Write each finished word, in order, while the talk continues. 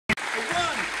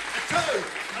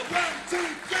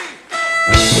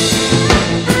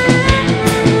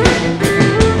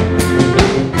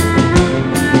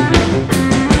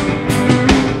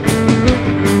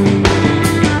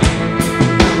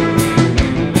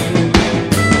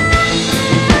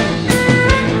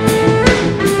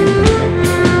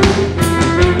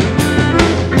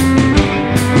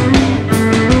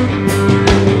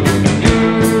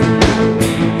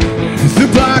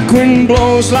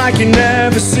shows like you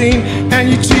never seen, and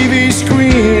your TV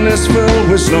screen is filled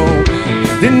with snow.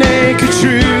 The naked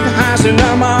truth has an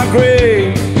unmarked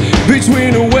grave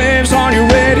between the waves on your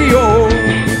radio.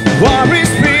 War is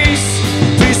peace,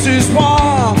 peace is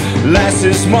war, less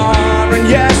is more, and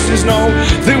yes is no.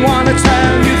 They wanna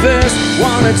tell you this,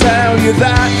 wanna tell you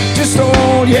that. Just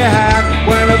hold your hat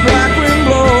when a black wind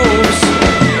blows.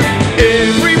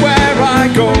 Everywhere I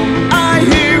go, I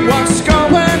hear what's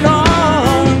going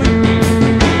on,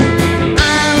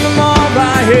 and the more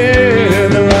I hear,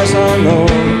 the less I know.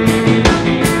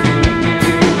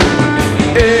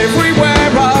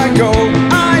 Everywhere I go,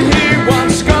 I hear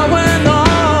what's going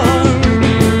on,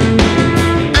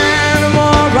 and the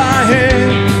more I hear,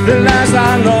 the less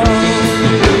I know.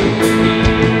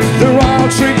 They're all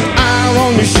tricked out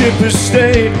on the shipper's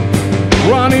state,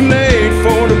 running late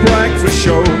for the breakfast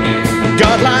show.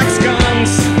 God likes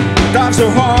guns, dogs are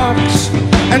hawks,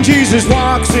 and Jesus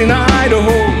walks in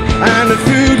Idaho. And the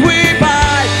food we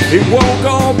buy, it won't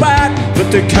go bad,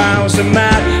 but the cows are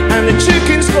mad and the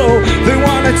chickens glow. They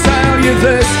wanna tell you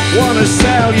this, wanna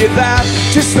sell you that.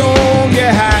 Just hold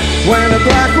your hat when the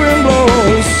black wind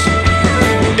blows.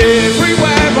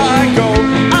 Everywhere I go,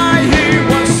 I hear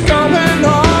what's going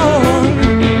on,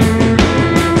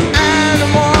 and the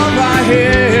more I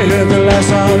hear, the less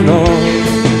I know.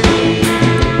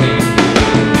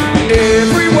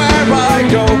 Everywhere I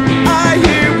go, I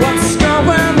hear what's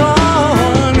going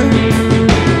on,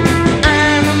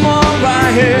 and the more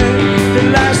I hear, the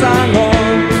less I know.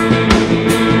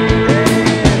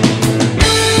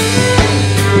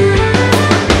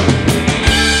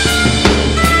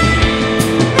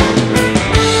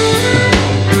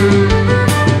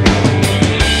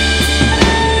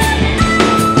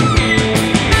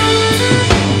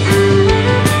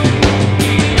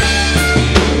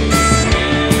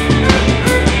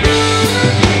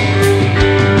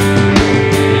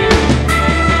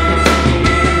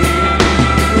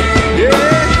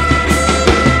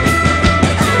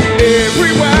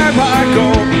 Everywhere I go,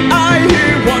 I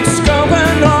hear what's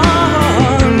going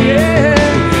on, yeah.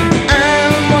 And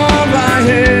the more I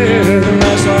hear, the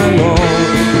less I know.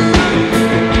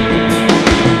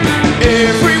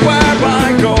 Everywhere I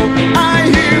go, I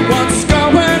hear what's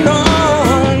going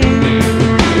on,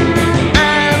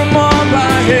 and the more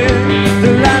I hear,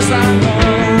 the less I know.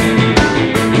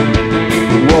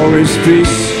 War is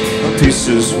peace, peace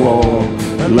is war,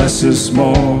 less is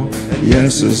more,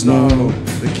 yes is no.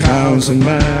 The cows are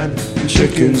mad, the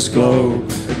chickens glow,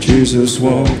 Jesus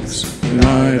walks in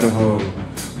Idaho.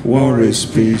 War is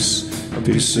peace,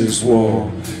 peace is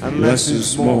war, and less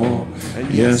is more,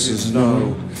 and yes is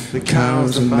no. The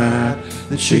cows are mad,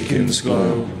 the chickens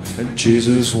glow, and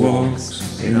Jesus walks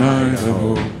in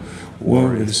Idaho.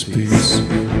 War is peace,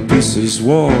 peace is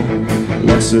war,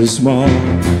 less is more,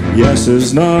 yes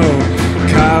is no.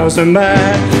 Cows are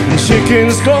mad, and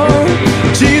chickens glow,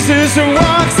 Jesus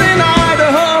walks in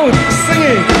Idaho. Sing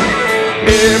it.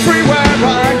 Everywhere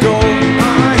I go,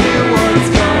 I hear what's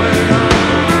going on,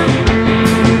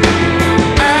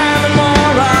 and the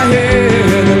more I hear,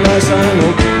 the less I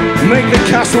know. Make the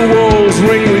castle walls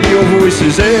ring with your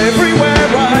voices. Everywhere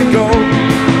I go,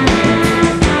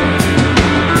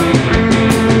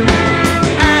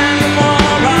 and the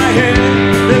more I hear,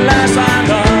 the less I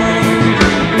know.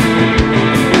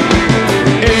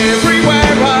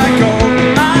 Everywhere I go,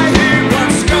 I hear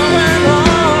what's going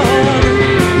on,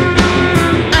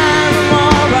 and the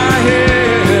more I hear,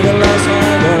 the less I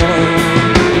know.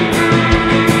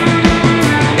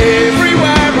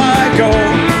 Everywhere I go,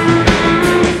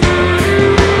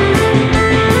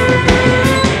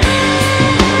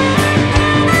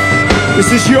 this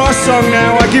is your song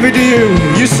now, I give it to you,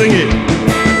 you sing it.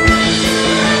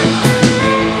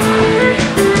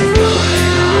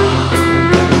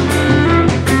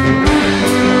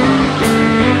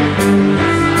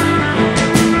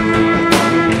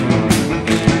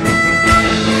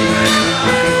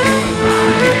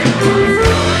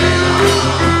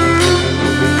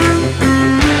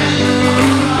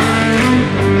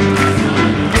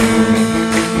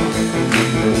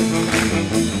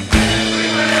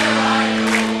 Everywhere I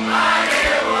go, I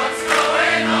hear what's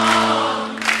going on.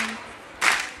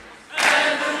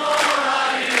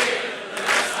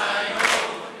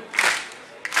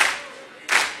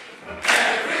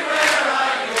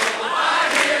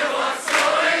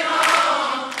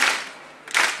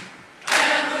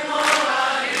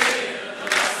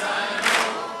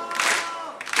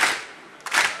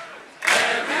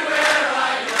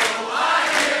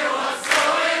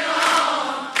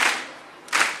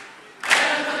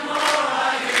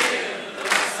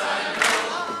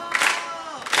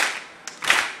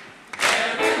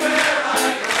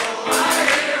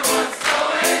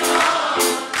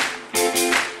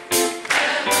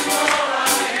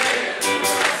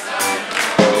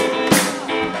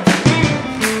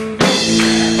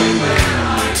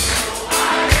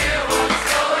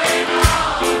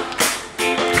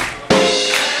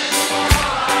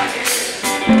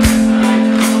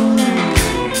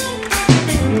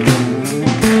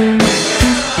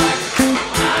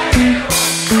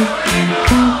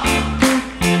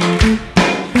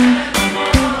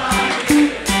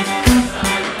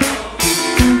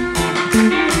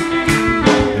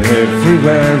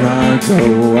 Everywhere I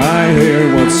go, I hear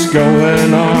what's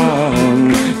going on.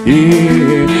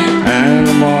 Yeah. And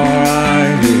the more I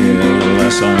hear, the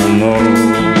less I know.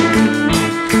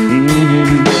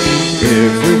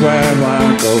 Everywhere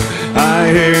I go, I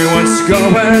hear what's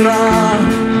going on.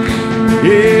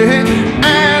 Yeah.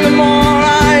 And the more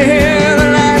I hear, the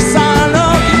less I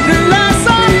know. The less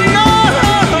I know.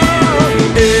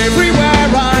 Everywhere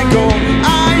I go,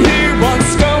 I hear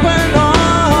what's going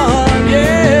on.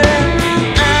 Yeah.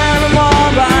 And the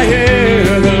more I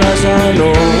hear, the less I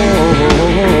know.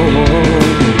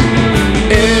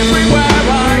 Everywhere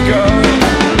I go,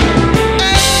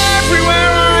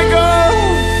 everywhere I go,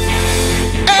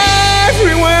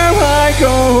 everywhere I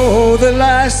go, the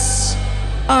less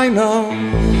I know,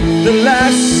 the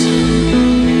less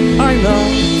I know,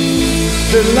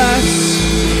 the less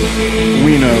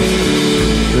we know,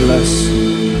 the less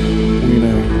we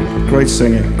know. Great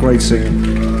singing, great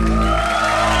singing.